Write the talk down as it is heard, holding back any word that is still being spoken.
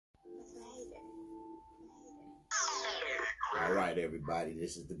right, everybody.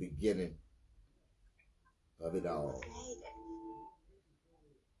 This is the beginning of it all.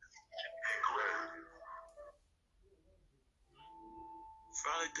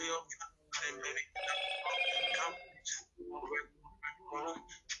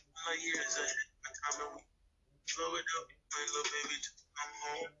 Slow it up, my little baby, just come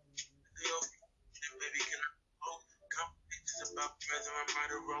home. Baby, can I go? Conversations about whether I'm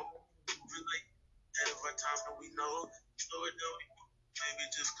right or wrong. Feel like ahead of our time, and we know. Slow it down, baby,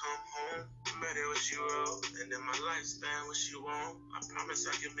 just come home. No matter what you wrote, and in my lifespan, what you want. I promise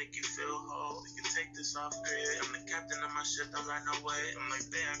I can make you feel whole. We can take this off grid. I'm the captain of my ship, don't ride no way. I'm like,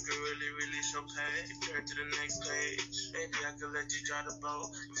 babe, I could really show pay. Compare to the next page. Baby, I could let you drive the boat.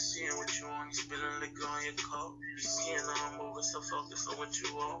 I'm seeing what you want, you spilling liquor on your coat. You seeing how I'm moving, so focused on what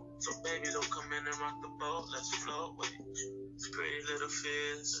you want. So baby, don't come in and rock the boat. Let's float with pretty little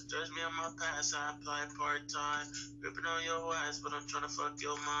fears. Judge me on my past, I apply part-time. Ripping on your ass, but I'm trying to fuck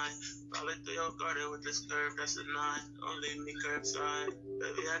your mind. Probably through your garden with this curve, that's a 9. Don't leave me curbside.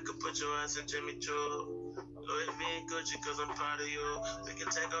 Baby, I could put your ass in Jimmy Choo. Louis V and Gucci, cause I'm proud of you. We can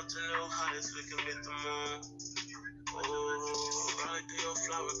take off to new heights, we can hit the moon. Oh, probably through your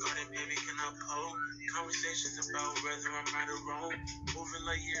flower garden, baby, can I poke? Conversations about whether I'm right or wrong. Moving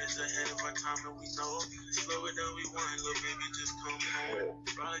like years ahead of our time, and we know. Slow it down, we want, little baby, just come home.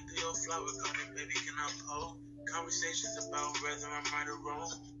 Probably through your flower garden, baby, can I poke? Conversations about whether I'm right or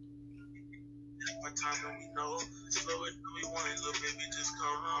wrong. Our time, and we know. Slow it down, we want, little baby, just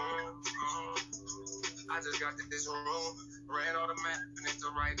come home. I just got to this room, ran all the map, and it's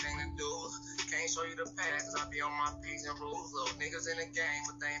the right thing to do. Can't show you the path, cause I be on my P's and rules. Little niggas in the game,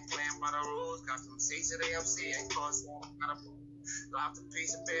 but they ain't playing by the rules. Got some seats at AMC, ain't cost got a locked a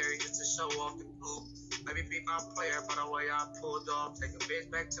piece of berry just to show off the coupe. Maybe be my player, by the way I pulled off. Take a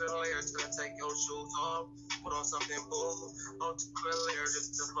bitch back to the lair till I take your shoes off. Put on something bull, hotel Bel Air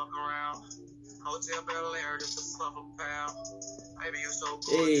just to fuck around. Hotel Bel Air just to fuck a pal. Maybe you so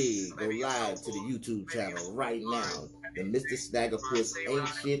good. Hey, go live to the YouTube channel right now. The Mr. Snaggerpuss Ain't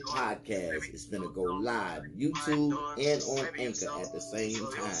Shit podcast is gonna go live YouTube and on Anchor at the same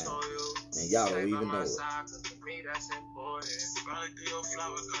time, and y'all don't even know it.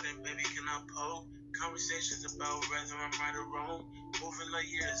 Conversations about whether I'm right or wrong. Moving like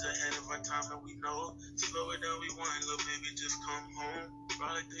years ahead of our time, and we know. Slow it down, we want, little baby, just come home.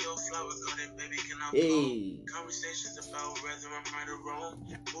 Probably through your flower garden, baby, can I Hey. Conversations about whether I'm right or wrong.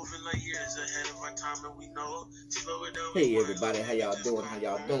 Moving like years ahead of our time, and we know. Slow it down. Hey everybody, how y'all doing? How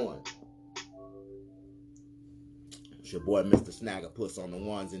y'all doing? It's your boy Mr. Snaggerpuss on the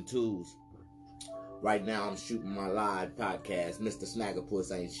ones and twos. Right now I'm shooting my live podcast, Mr.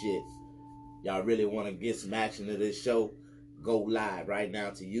 Snaggerpuss Ain't Shit. Y'all really want to get some action to this show? Go live right now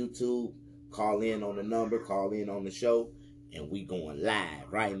to YouTube. Call in on the number, call in on the show, and we going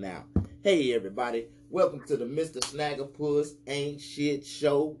live right now. Hey everybody, welcome to the Mr. Snaggerpuss Ain't Shit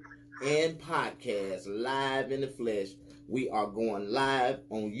show and podcast, live in the flesh. We are going live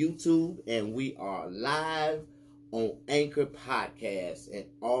on YouTube, and we are live on Anchor Podcasts and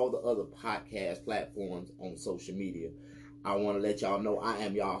all the other podcast platforms on social media. I want to let y'all know I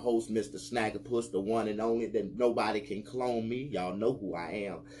am y'all host, Mr. Snaggerpuss, the one and only, that nobody can clone me. Y'all know who I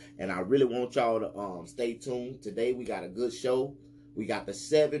am. And I really want y'all to stay tuned. Today we got a good show. We got the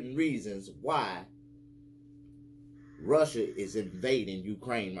 7 reasons why Russia is invading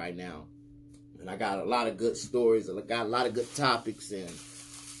Ukraine right now. And I got a lot of good stories. I got a lot of good topics and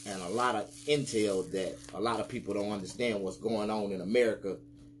a lot of intel that a lot of people don't understand what's going on in America.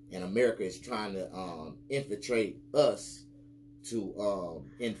 And America is trying to infiltrate us to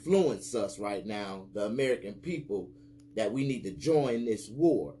influence us right now, the American people, that we need to join this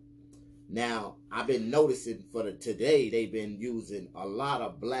war. Now, I've been noticing today they've been using a lot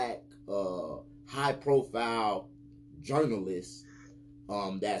of black high-profile journalists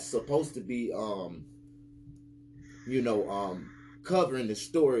that's supposed to be covering the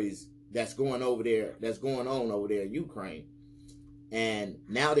stories that's going on over there in Ukraine. And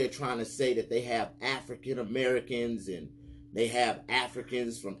now they're trying to say that they have African Americans and they have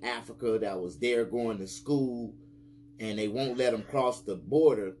Africans from Africa that was there going to school, and they won't let them cross the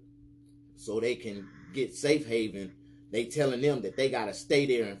border so they can get safe haven. They telling them that they got to stay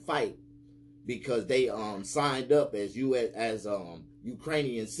there and fight because they signed up as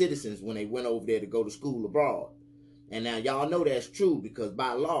Ukrainian citizens when they went over there to go to school abroad. And now y'all know that's true because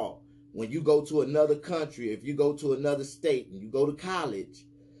by law, when you go to another country, if you go to another state and you go to college,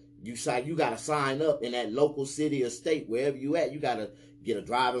 you got to sign up in that local city or state, wherever you at. You got to get a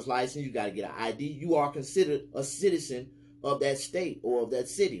driver's license. You got to get an ID. You are considered a citizen of that state or of that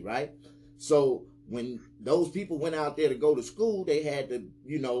city, right? So when those people went out there to go to school, they had to,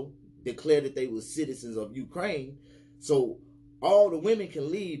 you know, declare that they were citizens of Ukraine. So all the women can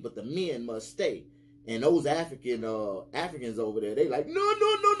leave, but the men must stay. And those Africans over there, they like,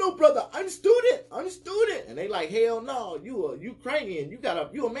 no, brother, I'm a student. And they like, hell no, you a Ukrainian, you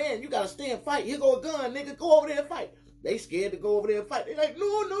a man, you gotta stay and fight. Here go a gun, nigga, go over there and fight. They scared to go over there and fight. They like,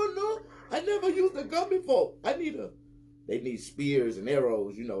 no, I never used a gun before. They need spears and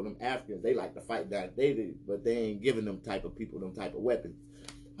arrows, you know, them Africans, they like to fight that. But they ain't giving them type of people them type of weapons.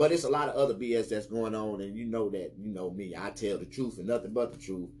 But it's a lot of other BS that's going on, and you know that, you know me, I tell the truth and nothing but the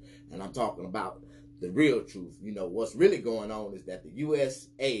truth. And I'm talking about the real truth. You know, what's really going on is that the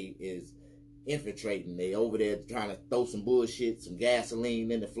USA is infiltrating. They over there trying to throw some bullshit, some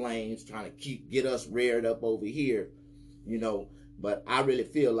gasoline in the flames, trying to get us reared up over here, you know. But I really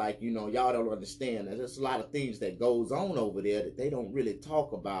feel like, you know, y'all don't understand that there's a lot of things that goes on over there that they don't really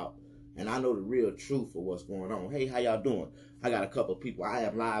talk about. And I know the real truth of what's going on. Hey, how y'all doing? I got a couple of people. I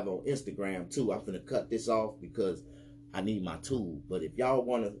am live on Instagram too. I'm finna cut this off because I need my tool. But if y'all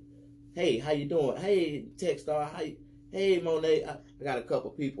want to, hey, how you doing? Hey, Techstar, hey, Monet. I got a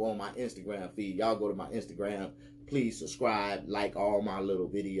couple people on my Instagram feed. Y'all go to my Instagram. Please subscribe, like all my little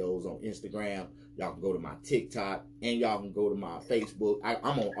videos on Instagram. Y'all can go to my TikTok, and y'all can go to my Facebook.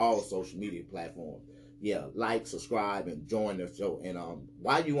 I'm on all social media platforms. Yeah, like, subscribe, and join the show. And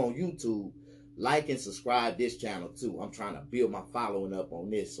while you on YouTube, like and subscribe this channel too. I'm trying to build my following up on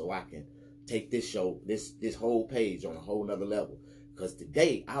this so I can take this show, this whole page on a whole nother level. Because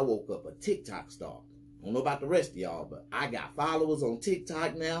today I woke up a TikTok star. I don't know about the rest of y'all, but I got followers on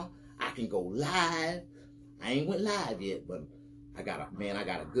TikTok now. I can go live. I ain't went live yet, but I got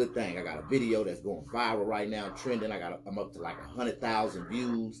a good thing. I got a video that's going viral right now, trending. I'm up to like 100,000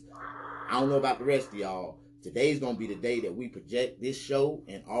 views. I don't know about the rest of y'all. Today's going to be the day that we project this show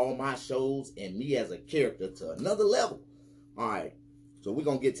and all my shows and me as a character to another level. All right. So we're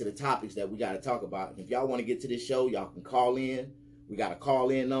going to get to the topics that we got to talk about. If y'all want to get to this show, y'all can call in. We got a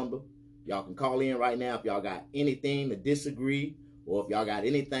call-in number. Y'all can call in right now if y'all got anything to disagree or if y'all got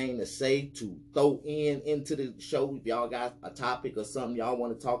anything to say to throw into the show. If y'all got a topic or something y'all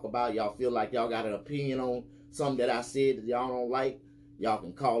want to talk about, y'all feel like y'all got an opinion on something that I said that y'all don't like, y'all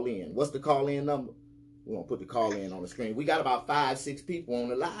can call in. What's the call-in number? We're going to put the call-in on the screen. We got about 5-6 people on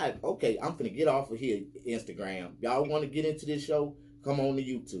the live. Okay, I'm finna get off of here, Instagram. Y'all want to get into this show? Come on to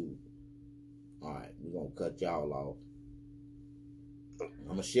YouTube. All right, we're going to cut y'all off. I'm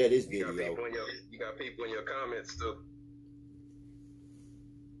going to share this video. You got people in your comments, too.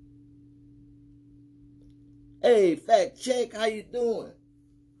 Hey, fact check, how you doing?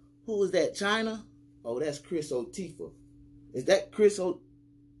 Who is that, China? Oh, that's Chris O'Tifa. Is that Chris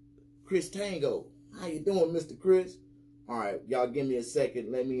Tango? How you doing, Mr. Chris? All right, y'all give me a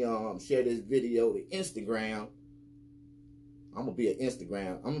second. Let me share this video to Instagram. I'm gonna be an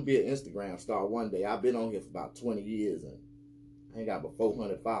Instagram star one day. I've been on here for about 20 years and I ain't got about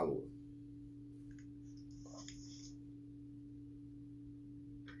 400 followers.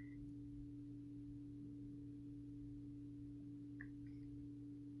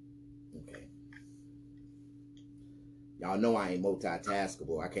 Okay. Y'all know I ain't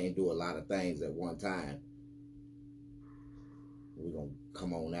multitaskable. I can't do a lot of things at one time. We're going to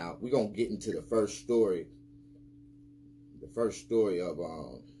come on out. We're going to get into the first story. The first story of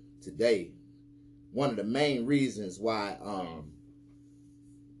today. One of the main reasons why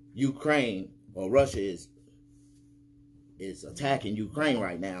Ukraine or Russia is attacking Ukraine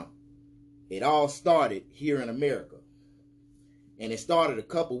right now. It all started here in America. And it started a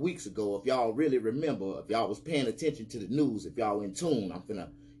couple weeks ago. If y'all really remember, if y'all was paying attention to the news, if y'all in tune, I'm finna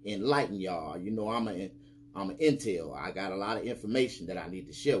enlighten y'all. You know, I'm an intel. I got a lot of information that I need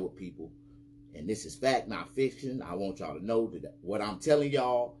to share with people. And this is fact, not fiction. I want y'all to know that what I'm telling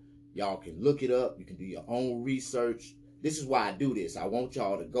y'all, y'all can look it up. You can do your own research. This is why I do this. I want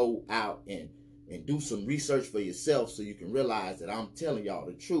y'all to go out and do some research for yourself so you can realize that I'm telling y'all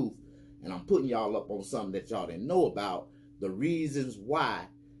the truth. And I'm putting y'all up on something that y'all didn't know about. The reasons why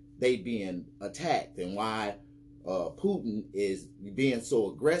they being attacked and why Putin is being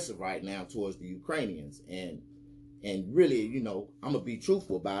so aggressive right now towards the Ukrainians. And really, you know, I'm going to be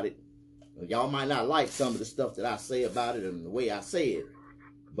truthful about it. Y'all might not like some of the stuff that I say about it and the way I say it.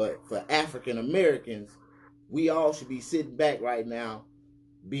 But for African Americans, we all should be sitting back right now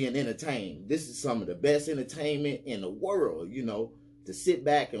being entertained. This is some of the best entertainment in the world, you know, to sit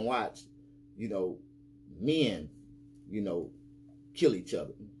back and watch, you know, men, you know, kill each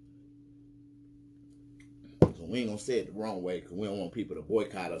other. So we ain't gonna say it the wrong way because we don't want people to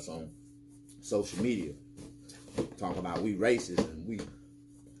boycott us on social media. Talking about we racist and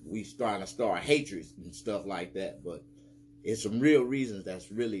we trying to start hatreds and stuff like that. But it's some real reasons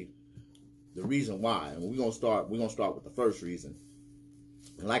that's really the reason why. And we're gonna start with the first reason.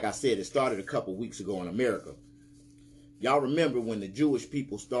 And like I said, it started a couple weeks ago in America. Y'all remember when the Jewish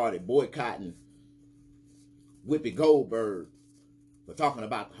people started boycotting Whoopi Goldberg for talking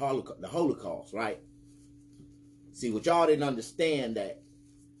about the Holocaust, right? See, what y'all didn't understand, that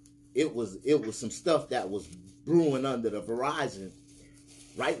it was some stuff that was brewing under the horizon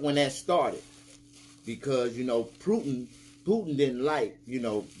right when that started. Because, you know, Putin didn't like, you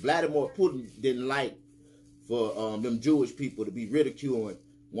know, Vladimir Putin didn't like for them Jewish people to be ridiculing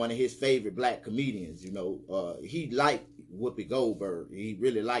one of his favorite black comedians. You know, he liked Whoopi Goldberg. He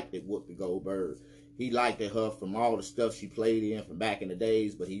really liked it, Whoopi Goldberg. He liked her from all the stuff she played in from back in the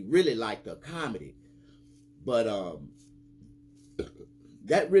days, but he really liked her comedy. But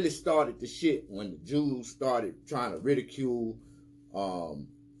that really started the shit when the Jews started trying to ridicule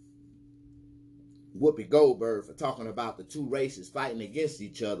Whoopi Goldberg for talking about the two races fighting against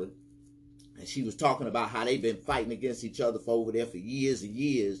each other. And she was talking about how they've been fighting against each other for over there for years and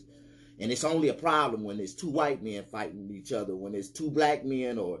years. And it's only a problem when there's two white men fighting each other. When there's two black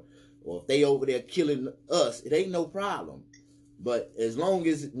men, or if they over there killing us, it ain't no problem. But as long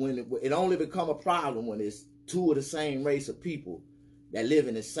as when it only become a problem when it's two of the same race of people that live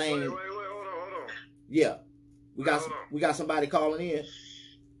in the same. Wait, hold on. Yeah, we got somebody calling in.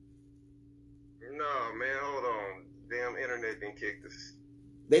 No, man, hold on. Damn internet done kicked us.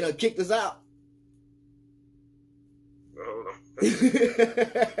 They done kicked us out. Hold on.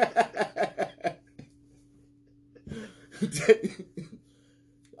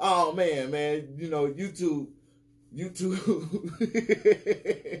 Oh man, you know, YouTube,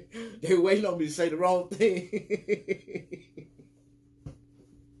 they waiting on me to say the wrong thing.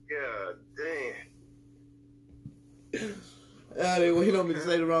 God damn. They waiting on me to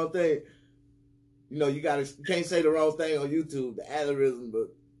say the wrong thing. You know, you can't say the wrong thing on YouTube, the algorithm,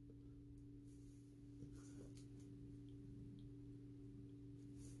 but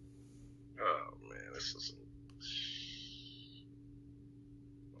oh man, this is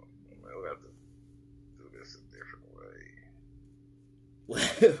man, we have to do this a different way.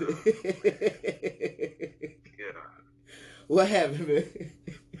 Yeah. What happened, man?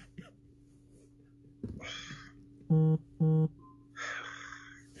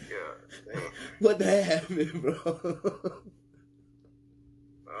 Yeah, damn. What the happened, bro? I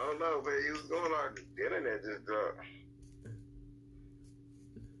don't know, man. You was going on the internet just dropped.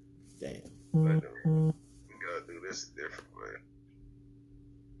 Damn. But we gotta do this a different way.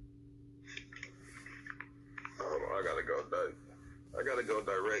 Hold on, I gotta go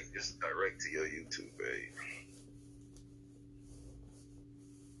direct to your YouTube page.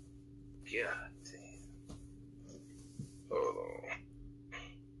 God damn. Hold on.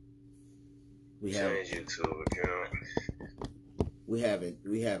 Change YouTube account. We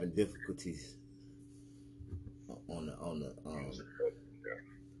having difficulties on the All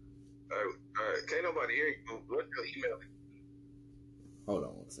right. Can't nobody hear you. What's your email? Hold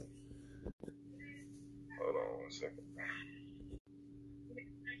on one second.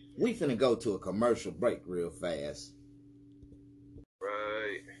 We finna go to a commercial break real fast.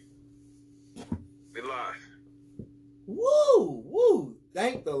 Right. We live. Woo!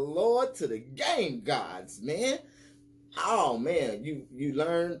 Thank the Lord to the game gods, man. Oh man, you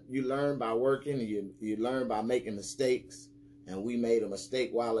learn by working. You learn by making mistakes, and we made a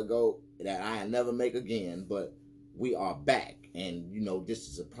mistake a while ago that I never make again. But we are back, and you know, this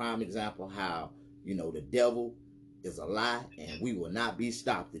is a prime example how, you know, the devil is a lie, and we will not be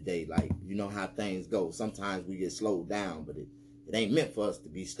stopped today. Like, you know how things go. Sometimes we get slowed down, but it ain't meant for us to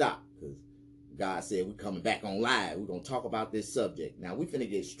be stopped, because God said we're coming back on live. We're going to talk about this subject. Now, we're finna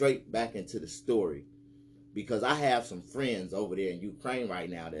get straight back into the story, because I have some friends over there in Ukraine right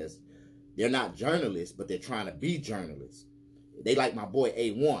now they're not journalists, but they're trying to be journalists. They like my boy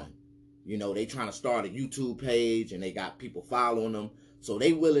A1. You know, they trying to start a YouTube page, and they got people following them. So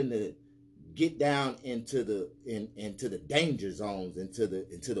they willing to get down into the danger zones, into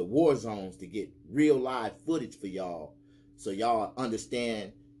the war zones, to get real live footage for y'all, so y'all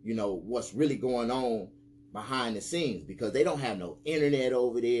understand, you know, what's really going on behind the scenes, because they don't have no internet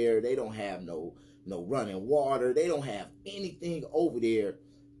over there. They don't have no running water. They don't have anything over there,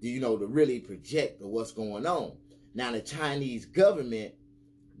 you know, to really project what's going on. Now, the Chinese government,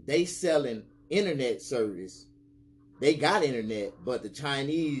 they selling internet service. They got internet, but the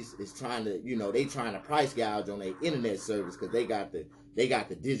Chinese is trying to, you know, they trying to price gouge on their internet service, because they got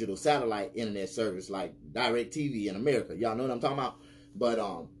the digital satellite internet service like WW3 in America. Y'all know what I'm talking about? But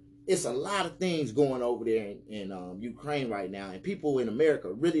it's a lot of things going over there in Ukraine right now, and people in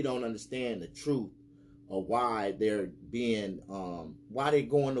America really don't understand the truth of why they're being why they're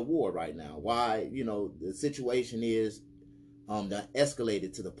going to war right now. Why, you know, the situation is done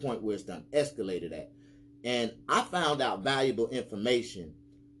escalated to the point where it's done escalated at. And I found out valuable information.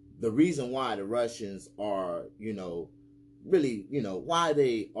 The reason why the Russians are, you know, really, you know, why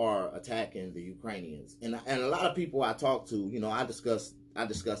they are attacking the Ukrainians. And a lot of people I talk to, you know, I discuss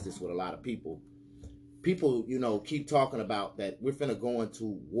this with a lot of people. People, you know, keep talking about that we're finna go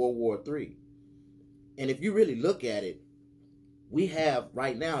into World War III. And if you really look at it, we have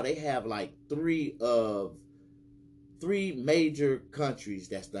right now, they have like three major countries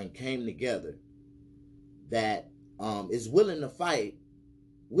that's done came together that is willing to fight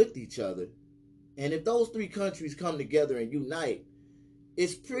with each other. And if those three countries come together and unite,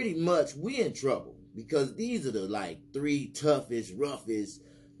 it's pretty much we in trouble, because these are the like three toughest, roughest,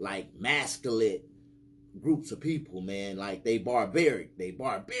 like masculine groups of people, man. Like they barbaric, they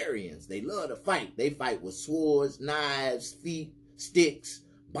barbarians, they love to fight. They fight with swords, knives, feet, sticks,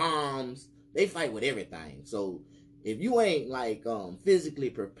 bombs. They fight with everything. So if you ain't like physically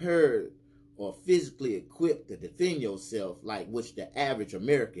prepared or physically equipped to defend yourself, like which the average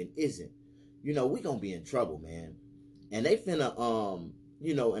American isn't, you know, we gonna be in trouble, man. And they finna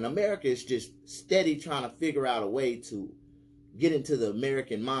you know, and America is just steady trying to figure out a way to get into the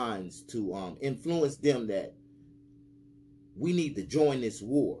American minds to influence them that we need to join this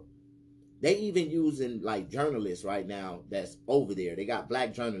war. They even using like journalists right now that's over there. They got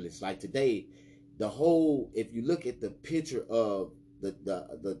black journalists. Like today, the whole, if you look at the picture of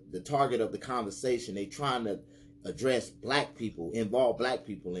the target of the conversation, they trying to address black people, involve black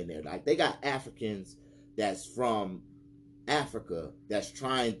people in there. Like they got Africans that's from Africa that's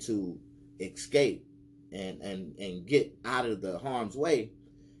trying to escape and get out of the harm's way,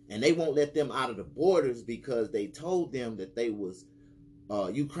 and they won't let them out of the borders because they told them that they was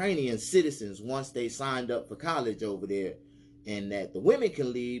Ukrainian citizens once they signed up for college over there, and that the women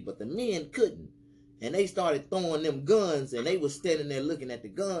can leave but the men couldn't. And they started throwing them guns, and they was standing there looking at the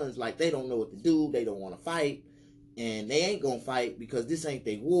guns like they don't know what to do, they don't want to fight, and they ain't gonna fight because this ain't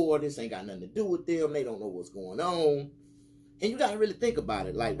their war, this ain't got nothing to do with them, they don't know what's going on. And you got to really think about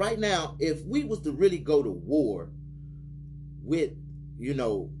it. Like right now, if we was to really go to war with, you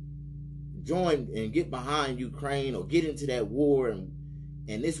know, join and get behind Ukraine or get into that war, and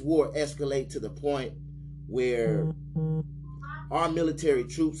this war escalate to the point where our military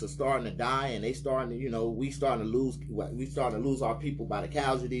troops are starting to die, and they starting to, you know, we starting to lose our people by the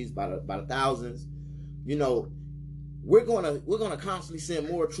casualties, by the thousands. You know, we're gonna constantly send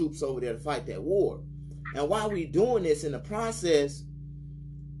more troops over there to fight that war. And while we doing this, in the process,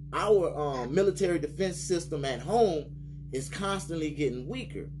 our military defense system at home is constantly getting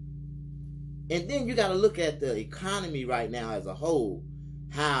weaker. And then you got to look at the economy right now as a whole,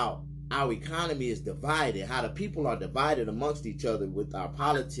 how our economy is divided, how the people are divided amongst each other with our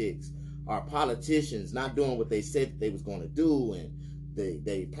politics, our politicians not doing what they said that they was going to do, and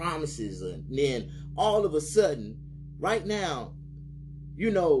they promises. And then all of a sudden, right now,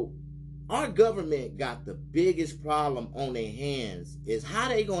 you know, our government got the biggest problem on their hands is how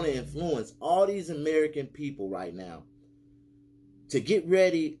they going to influence all these American people right now to get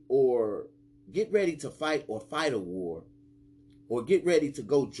ready to fight or fight a war, or get ready to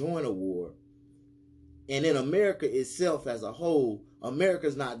go join a war. And in America itself as a whole,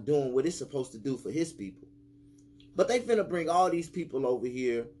 America's not doing what it's supposed to do for his people. But they finna bring all these people over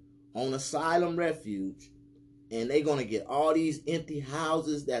here on asylum refuge, and they're going to get all these empty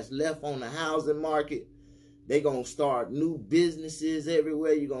houses that's left on the housing market. They're going to start new businesses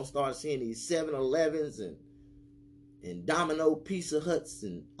everywhere. You're going to start seeing these 7-Elevens and Domino Pizza Huts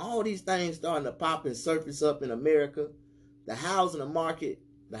and all these things starting to pop and surface up in America. The housing market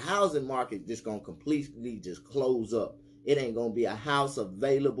just going to completely just close up. It ain't going to be a house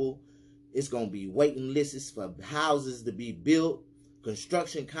available. It's going to be waiting lists for houses to be built.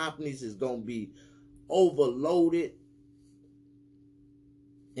 Construction companies is going to be overloaded.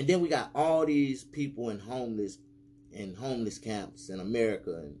 And then we got all these people in homeless camps in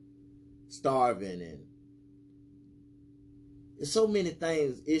America and starving, and there's so many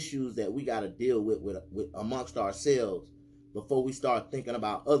things, issues that we got to deal with amongst ourselves before we start thinking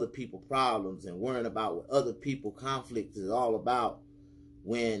about other people's problems and worrying about what other people conflict is all about,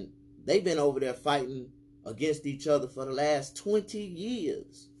 when they've been over there fighting against each other for the last 20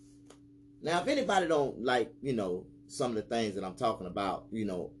 years. Now, if anybody don't like, you know, some of the things that I'm talking about, you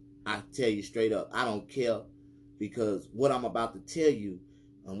know, I tell you straight up, I don't care, because what I'm about to tell you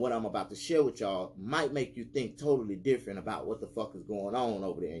and what I'm about to share with y'all might make you think totally different about what the fuck is going on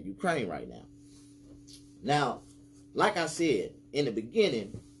over there in Ukraine right now. Now, like I said in the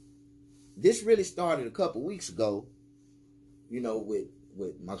beginning, this really started a couple weeks ago,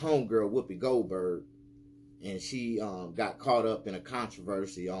 with my homegirl Whoopi Goldberg, and she got caught up in a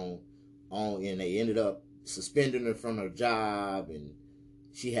controversy and they ended up suspending her from her job, and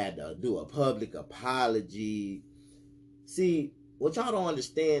she had to do a public apology. See, what y'all don't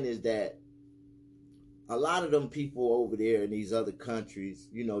understand is that a lot of them people over there in these other countries,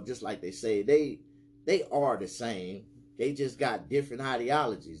 just like they say, they are the same. They just got different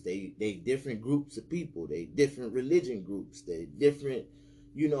ideologies. They different groups of people. They different religion groups. They different,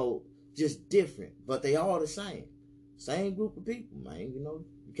 just different. But they all the same. Same group of people, man. You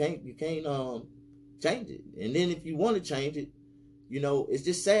can't change it. And then if you want to change it, it's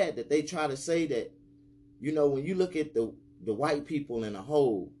just sad that they try to say that, when you look at the white people in a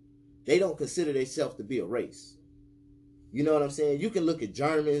whole, they don't consider themselves to be a race. You know what I'm saying? You can look at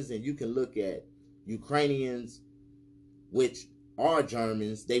Germans and you can look at Ukrainians, which are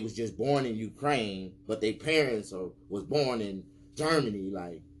Germans. They was just born in Ukraine, but their parents was born in Germany,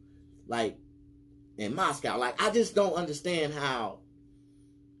 like in Moscow. Like, I just don't understand how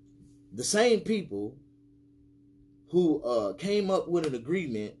the same people who came up with an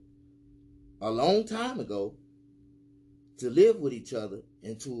agreement a long time ago to live with each other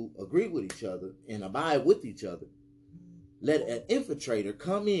and to agree with each other and abide with each other, let an infiltrator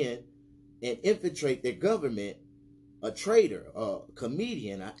come in and infiltrate their government, a traitor, a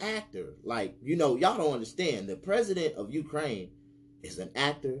comedian, an actor. Like, y'all don't understand. The president of Ukraine is an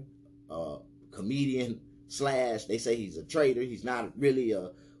actor, comedian, / they say he's a traitor. He's not really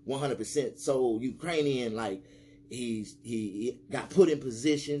a 100% soul Ukrainian. Like, he got put in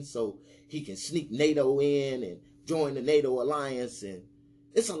position so he can sneak NATO in and join the NATO alliance, and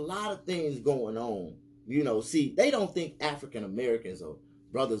it's a lot of things going on. See, they don't think African Americans or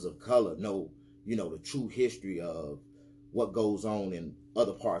brothers of color know, the true history of what goes on in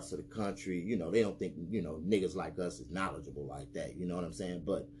other parts of the country. They don't think, niggas like us is knowledgeable like that. You know what I'm saying?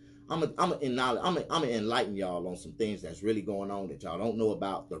 But I'm gonna enlighten y'all on some things that's really going on that y'all don't know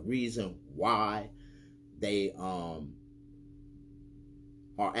about, the reason why they are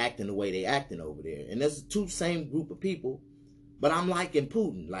acting the way they acting over there. And there's two same group of people, but I'm liking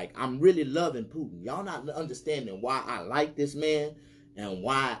Putin. Like, I'm really loving Putin. Y'all not understanding why I like this man and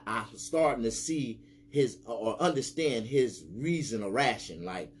why I'm starting to see or understand his reason or ration.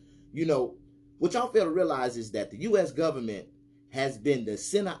 Like, what y'all fail to realize is that the U.S. government has been the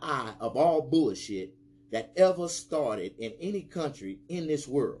center eye of all bullshit that ever started in any country in this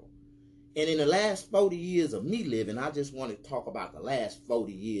world. And in the last 40 years of me living, I just want to talk about the last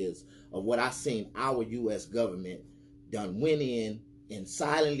 40 years of what I seen our U.S. government done went in and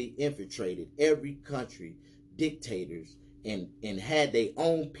silently infiltrated every country, dictators, and had their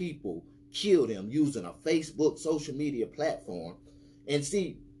own people kill them using a Facebook social media platform. And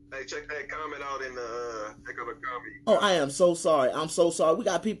see, hey, check that comment out in the check out the comment. Oh, I am so sorry. I'm so sorry. We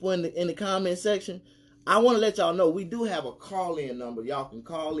got people in the comment section. I want to let y'all know we do have a call-in number. Y'all can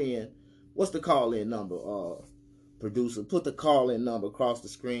call in. What's the call-in number, producer? Put the call-in number across the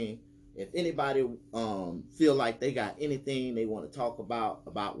screen. If anybody feel like they got anything they want to talk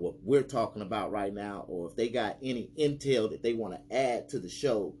about what we're talking about right now, or if they got any intel that they want to add to the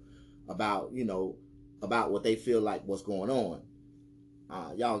show about, about what they feel like what's going on,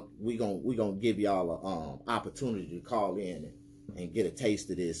 y'all, we gonna give y'all a opportunity to call in and get a taste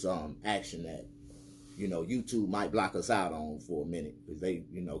of this action that YouTube might block us out on for a minute, because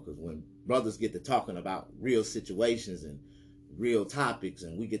because when brothers get to talking about real situations and real topics,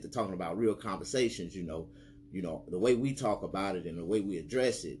 and we get to talking about real conversations, the way we talk about it and the way we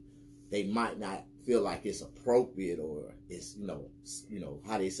address it, they might not feel like it's appropriate or it's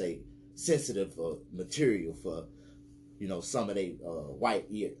how they say, sensitive material for some of they white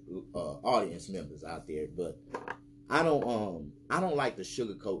audience members out there. But I don't like to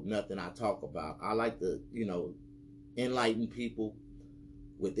sugarcoat nothing I talk about. I like to enlighten people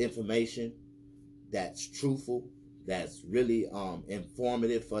with information that's truthful, that's really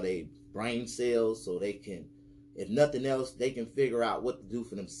informative for their brain cells, so they can, if nothing else, they can figure out what to do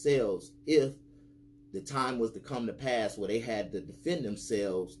for themselves if the time was to come to pass where they had to defend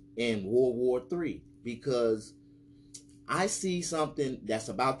themselves in World War III. Because I see something that's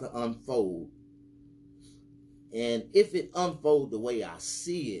about to unfold, and if it unfolds the way I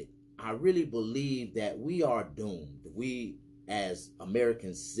see it, I really believe that we are doomed. We, as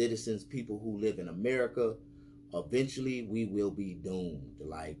American citizens, people who live in America, eventually we will be doomed.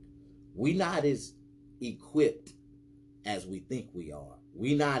 Like, we not as equipped as we think we are.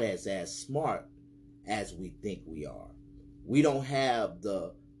 We not as smart as we think we are. We don't have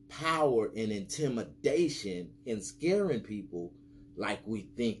the power and intimidation in scaring people like we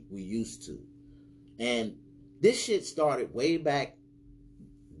think we used to. And this shit started way back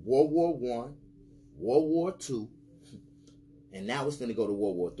World War I, World War II, and now it's going to go to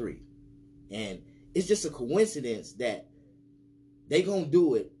World War III. And it's just a coincidence that they going to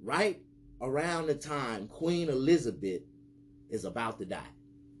do it right around the time Queen Elizabeth is about to die.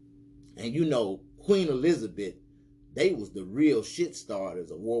 And you know, Queen Elizabeth, they was the real shit starters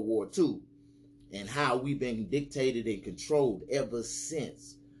of World War II, and how we've been dictated and controlled ever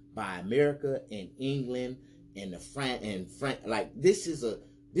since by America and England and France. Like this is a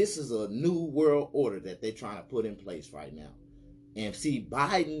new world order that they're trying to put in place right now. And see,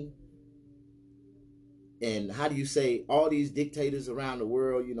 Biden and how do you say all these dictators around the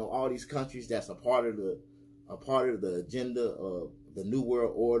world, you know, all these countries that's a part of the agenda of the new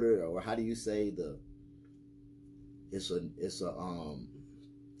world order, or how do you say the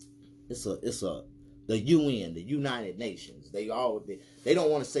UN, the United Nations. They don't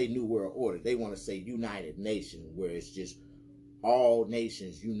want to say New World Order. They want to say United Nations, where it's just all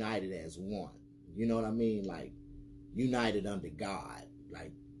nations united as one. You know what I mean? Like united under God,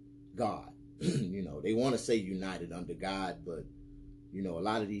 like God. You know, they want to say united under God, but you know, a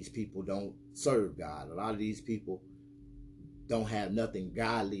lot of these people don't serve God. A lot of these people don't have nothing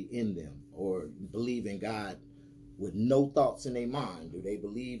godly in them or believe in God with no thoughts in their mind. Do they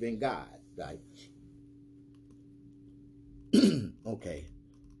believe in God? Like, okay,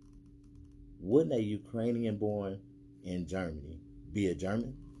 wouldn't a Ukrainian born in Germany be a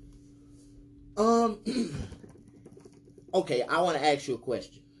German? Okay, I want to ask you a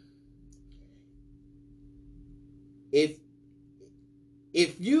question. If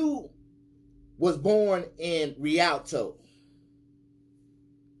you was born in Rialto,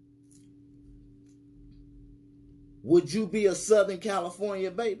 would you be a Southern California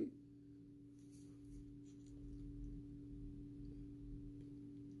baby?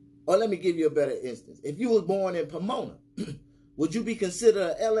 Or let me give you a better instance. If you was born in Pomona, would you be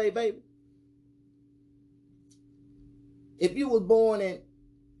considered a LA baby? If you was born in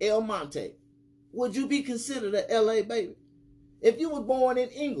El Monte, would you be considered a LA baby? If you was born in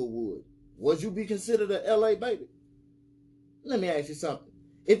Inglewood, would you be considered a LA baby? Let me ask you something.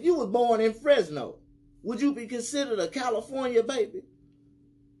 If you was born in Fresno, would you be considered a California baby?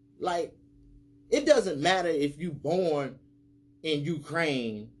 Like, it doesn't matter if you born in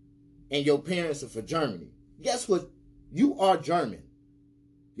Ukraine and your parents are from Germany. Guess what? You are German.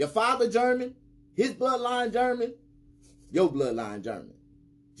 Your father German, his bloodline German, your bloodline German.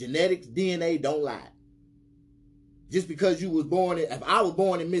 Genetics, DNA don't lie. Just because you was born in, if I was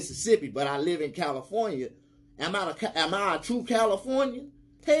born in Mississippi, but I live in California, am I a true Californian?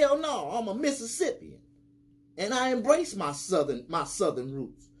 Hell no, I'm a Mississippian. And I embrace my southern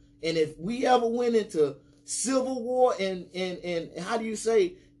roots. And if we ever went into civil war in how do you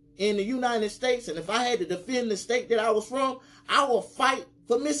say, in the United States, and if I had to defend the state that I was from, I will fight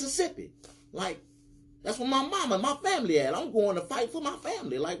for Mississippi. Like, that's where my mama and my family at. I'm going to fight for my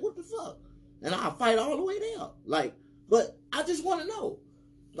family. Like, what the fuck? And I'll fight all the way there. Like, but I just want to know.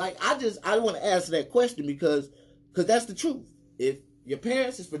 Like, I want to answer that question because that's the truth. If your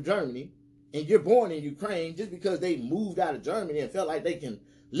parents is from Germany and you're born in Ukraine, just because they moved out of Germany and felt like they can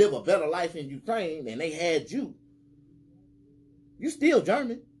live a better life in Ukraine and they had you still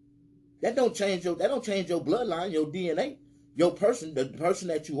German. That don't change your bloodline, your DNA, your person, the person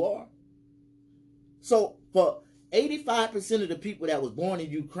that you are. So for 85% of the people that was born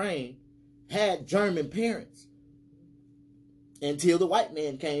in Ukraine had German parents until the white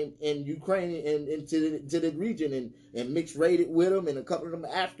man came in Ukraine and into the region and mixed rated with them, and a couple of them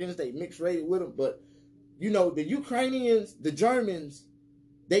Africans, they mixed rated with them. But you know, the Ukrainians, the Germans,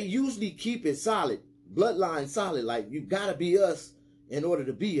 they usually keep it solid, bloodline solid. Like, you gotta be us in order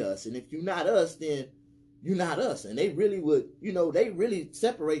to be us, and if you're not us, then you're not us. And they really would, you know, they really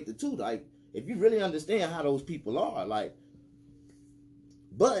separate the two. Like, if you really understand how those people are, like,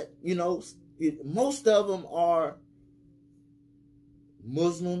 but you know, most of them are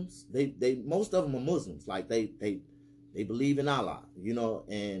Muslims. They most of them are Muslims. Like, they believe in Allah, you know,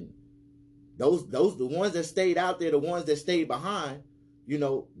 and those the ones that stayed out there, the ones that stayed behind, you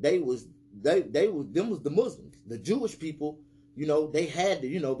know, them was the Muslims. The Jewish people, you know, they had to,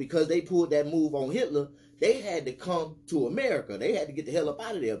 you know, because they pulled that move on Hitler, they had to come to America. They had to get the hell up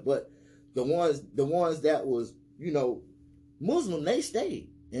out of there. But the ones that was, you know, Muslim, they stayed.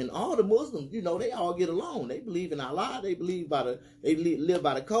 And all the Muslims, you know, they all get along. They believe in Allah. They live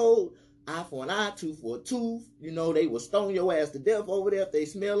by the code. eye for an eye, tooth for a tooth. You know, they will stone your ass to death over there if they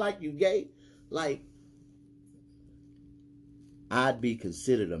smell like you gay. Like, I could be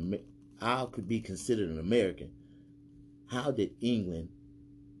considered an American. How did England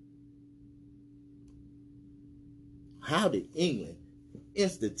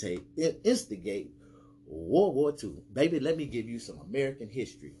instigate World War II? Baby, let me give you some American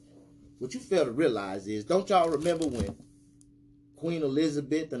history. What you fail to realize is, don't y'all remember when Queen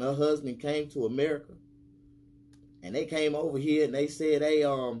Elizabeth and her husband came to America? And they came over here and they said, hey,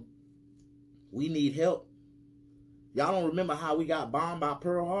 we need help. Y'all don't remember how we got bombed by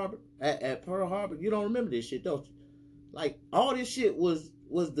Pearl Harbor? At Pearl Harbor? You don't remember this shit, don't you? Like, all this shit was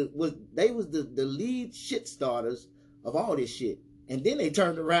the lead shit starters of all this shit. And then they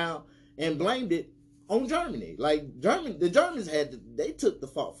turned around and blamed it on Germany. Like, the Germans they took the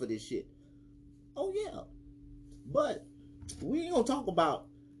fault for this shit. Oh yeah. But we ain't gonna talk about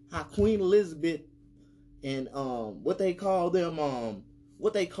how Queen Elizabeth and what they call their royal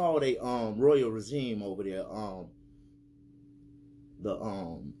regime over there,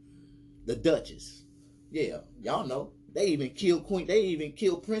 the Duchess. Yeah, y'all know. They even killed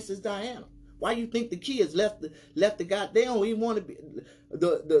Princess Diana. Why you think the kids left the goddamn? They don't even want to be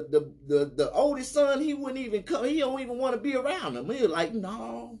the oldest son. He wouldn't even come. He don't even want to be around them. He was like,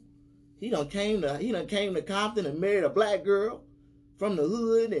 no. He done came to Compton and married a black girl from the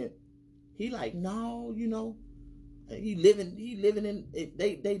hood, and he like, no, you know. They living in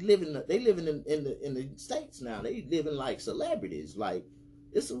the States now. They living like celebrities. Like,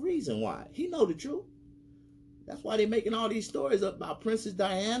 it's a reason why. He know the truth. That's why they making all these stories up about Princess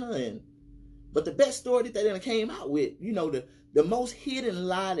Diana. But the best story that they done came out with, you know, the most hidden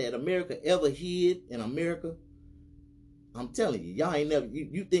lie that America ever hid in America. I'm telling you, y'all ain't never.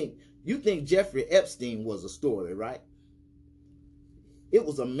 You think Jeffrey Epstein was a story, right? It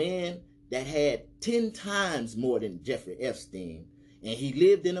was a man that had 10 times more than Jeffrey Epstein, and he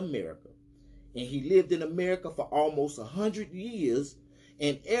lived in America. And he lived in America for almost 100 years,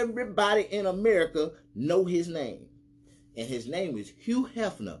 and everybody in America know his name. And his name is Hugh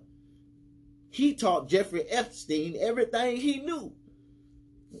Hefner. He taught Jeffrey Epstein everything he knew.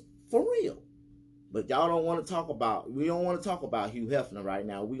 For real. But y'all don't want to talk about, we don't want to talk about Hugh Hefner right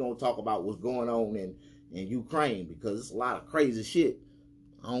now. We're going to talk about what's going on in Ukraine, because it's a lot of crazy shit.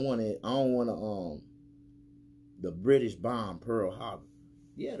 The British bombed Pearl Harbor.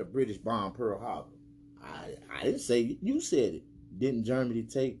 Yeah, the British bombed Pearl Harbor. I didn't say it. You said it. Didn't Germany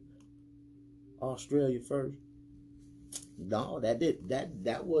take Australia first? No,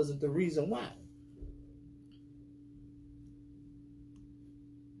 that wasn't the reason why.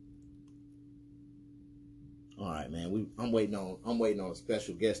 All right, man. I'm waiting on a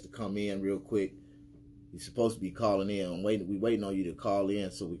special guest to come in real quick. He's supposed to be calling in. We waiting on you to call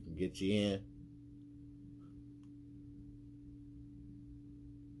in so we can get you in.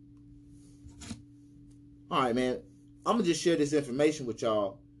 All right, man. I'm gonna just share this information with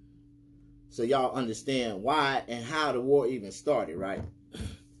y'all so y'all understand why and how the war even started, right?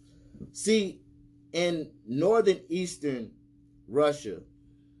 See, in northern eastern Russia,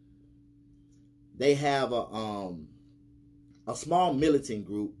 they have a small militant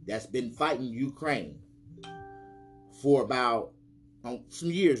group that's been fighting Ukraine for about some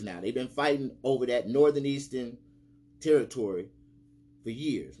years now. They've been fighting over that northern eastern territory for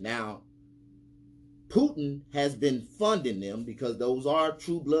years. Now, Putin has been funding them because those are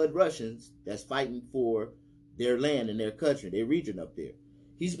true blood Russians that's fighting for their land and their country, their region up there.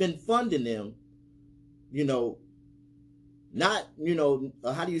 He's been funding them, you know, not, you know,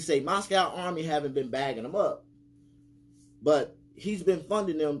 how do you say, Moscow army haven't been bagging them up, but he's been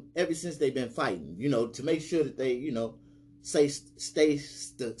funding them ever since they've been fighting, you know, to make sure that they, you know, stay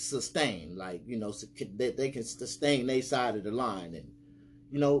sustained, like, you know, so that they can sustain their side of the line. And,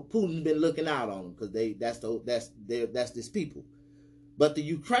 you know, Putin's been looking out on them because that's his people. But the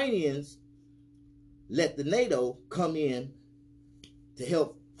Ukrainians let the NATO come in to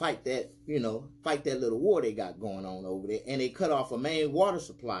help fight that, you know, fight that little war they got going on over there, and they cut off a main water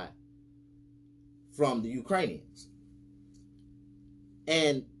supply from the Ukrainians.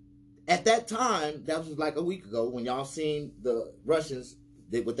 And at that time, that was like a week ago, when y'all seen the Russians,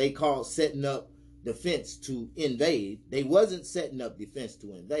 what they call setting up defense to invade. They wasn't setting up defense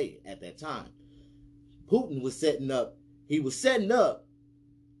to invade at that time. Putin was setting up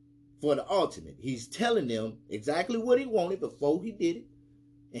for the ultimate. He's telling them exactly what he wanted before he did it.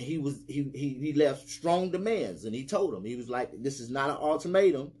 And he left strong demands, and he told them, he was like, this is not an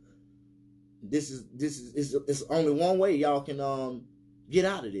ultimatum. This is only one way y'all can get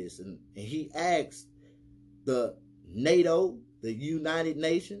out of this. And he asked the NATO, the United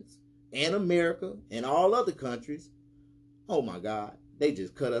Nations, and America and all other countries, oh my God, they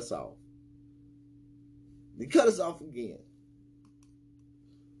just cut us off. They cut us off again.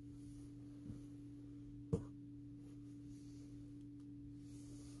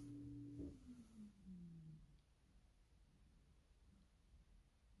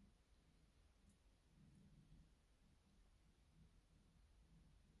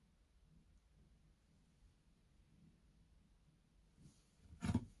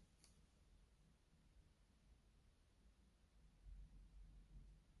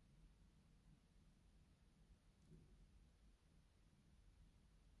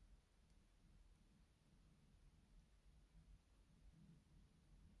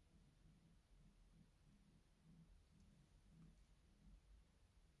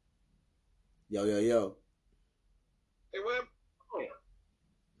 Yo, yo, yo. Hey, what happened?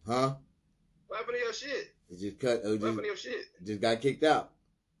 Huh? What happened to your shit? It just cut. What happened to your shit? Just got kicked out.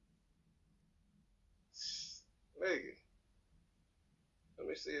 Nigga. Let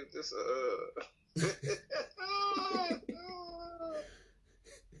me see if this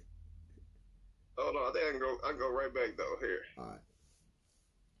Hold on, I think I can go right back though. Here. Alright.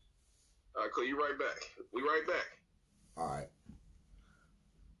 Alright, cool, you right back. We right back. Alright.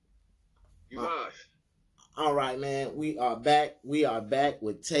 You live. All right, man. We are back. We are back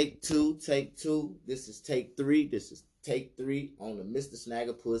with take two. Take two. This is take three. This is take three on the Mr.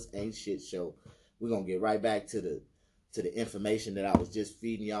 Snaggerpuss Ain't Shit show. We're gonna get right back to the information that I was just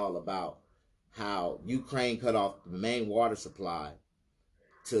feeding y'all about how Ukraine cut off the main water supply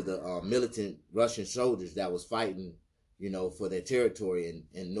to the militant Russian soldiers that was fighting, for their territory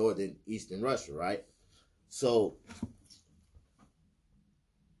in northern eastern Russia, right? So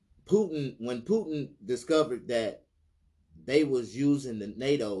when Putin discovered that they was using the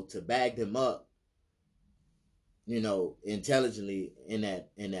NATO to bag them up, intelligently in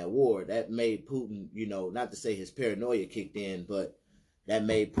that war, that made Putin, not to say his paranoia kicked in, but that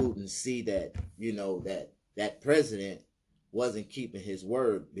made Putin see that, that president wasn't keeping his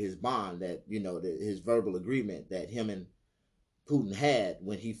word, his bond, that, his verbal agreement that him and Putin had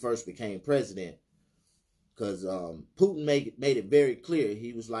when he first became president. Because Putin made it very clear.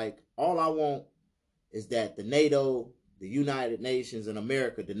 He was like, all I want is that the NATO, the United Nations, and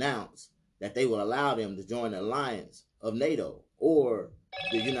America denounce that they will allow them to join the alliance of NATO or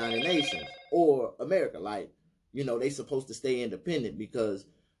the United Nations or America. Like, they supposed to stay independent, because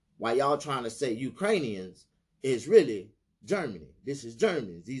while y'all trying to say Ukrainians, is really Germany. This is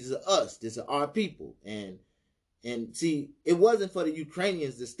Germans. These are us. These are our people. And see, it wasn't for the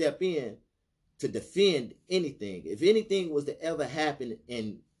Ukrainians to step in to defend anything. If anything was to ever happen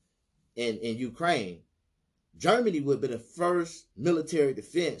in Ukraine, Germany would have been the first military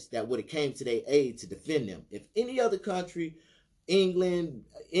defense that would have came to their aid to defend them. If any other country, England,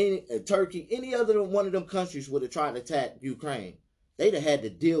 Turkey, any other one of them countries would have tried to attack Ukraine, they'd have had to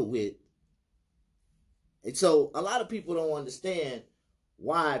deal with. And so a lot of people don't understand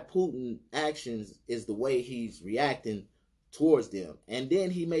why Putin actions is the way he's reacting towards them. And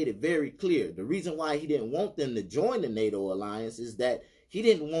then he made it very clear. The reason why he didn't want them to join the NATO alliance is that he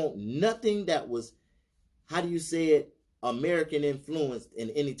didn't want nothing that was, how do you say it, American influenced in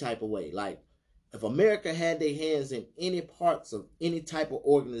any type of way. Like, if America had their hands in any parts of any type of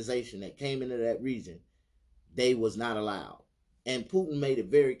organization that came into that region, they was not allowed. And Putin made it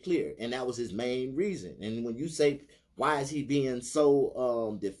very clear. And that was his main reason. And when you say, why is he being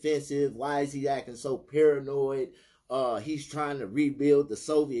so defensive? Why is he acting so paranoid? He's trying to rebuild the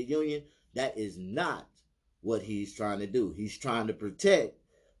Soviet Union. That is not what he's trying to do. He's trying to protect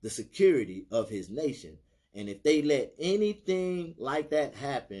the security of his nation. And if they let anything like that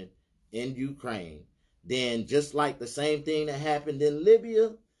happen in Ukraine, then just like the same thing that happened in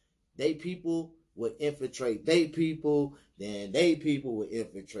Libya, they people would infiltrate they people, then they people would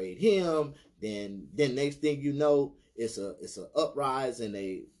infiltrate him, then next thing you know, it's a uprising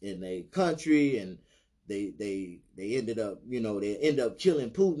in a country, and they ended up, they end up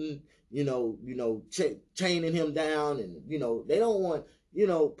killing Putin, chaining him down, and they don't want,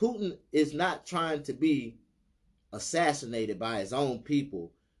 Putin is not trying to be assassinated by his own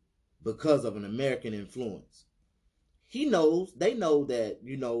people because of an American influence. They know that,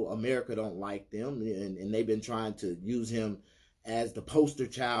 America don't like them, and they've been trying to use him as the poster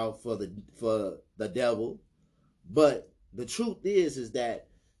child for the devil. But the truth is that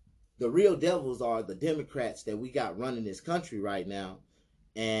the real devils are the Democrats that we got running this country right now,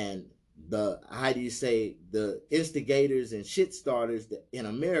 and the instigators and shit starters in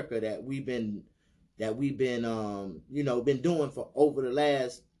America that we've been doing for over the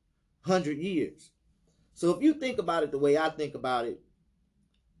last 100 years. So if you think about it the way I think about it,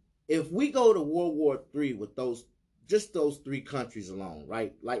 if we go to World War III with those three countries alone,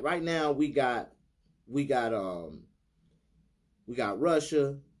 right? Like right now we got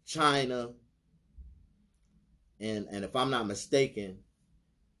Russia, China, and if I'm not mistaken,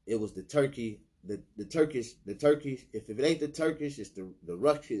 it was the Turkish. If it ain't the Turkish, it's the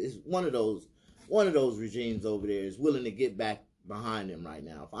Russian. It's one of those regimes over there is willing to get back behind them right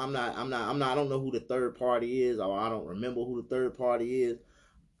now. If I'm not, I don't know who the third party is, or I don't remember who the third party is.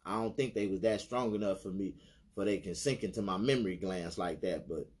 I don't think they was that strong enough for they can sink into my memory glands like that.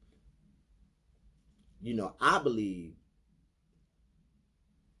 But I believe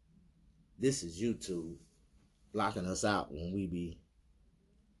this is YouTube blocking us out when we be.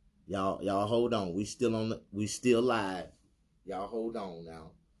 Y'all hold on. We still live. Y'all hold on now.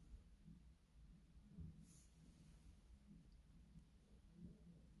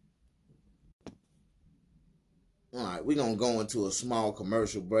 All right, we're gonna go into a small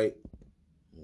commercial break.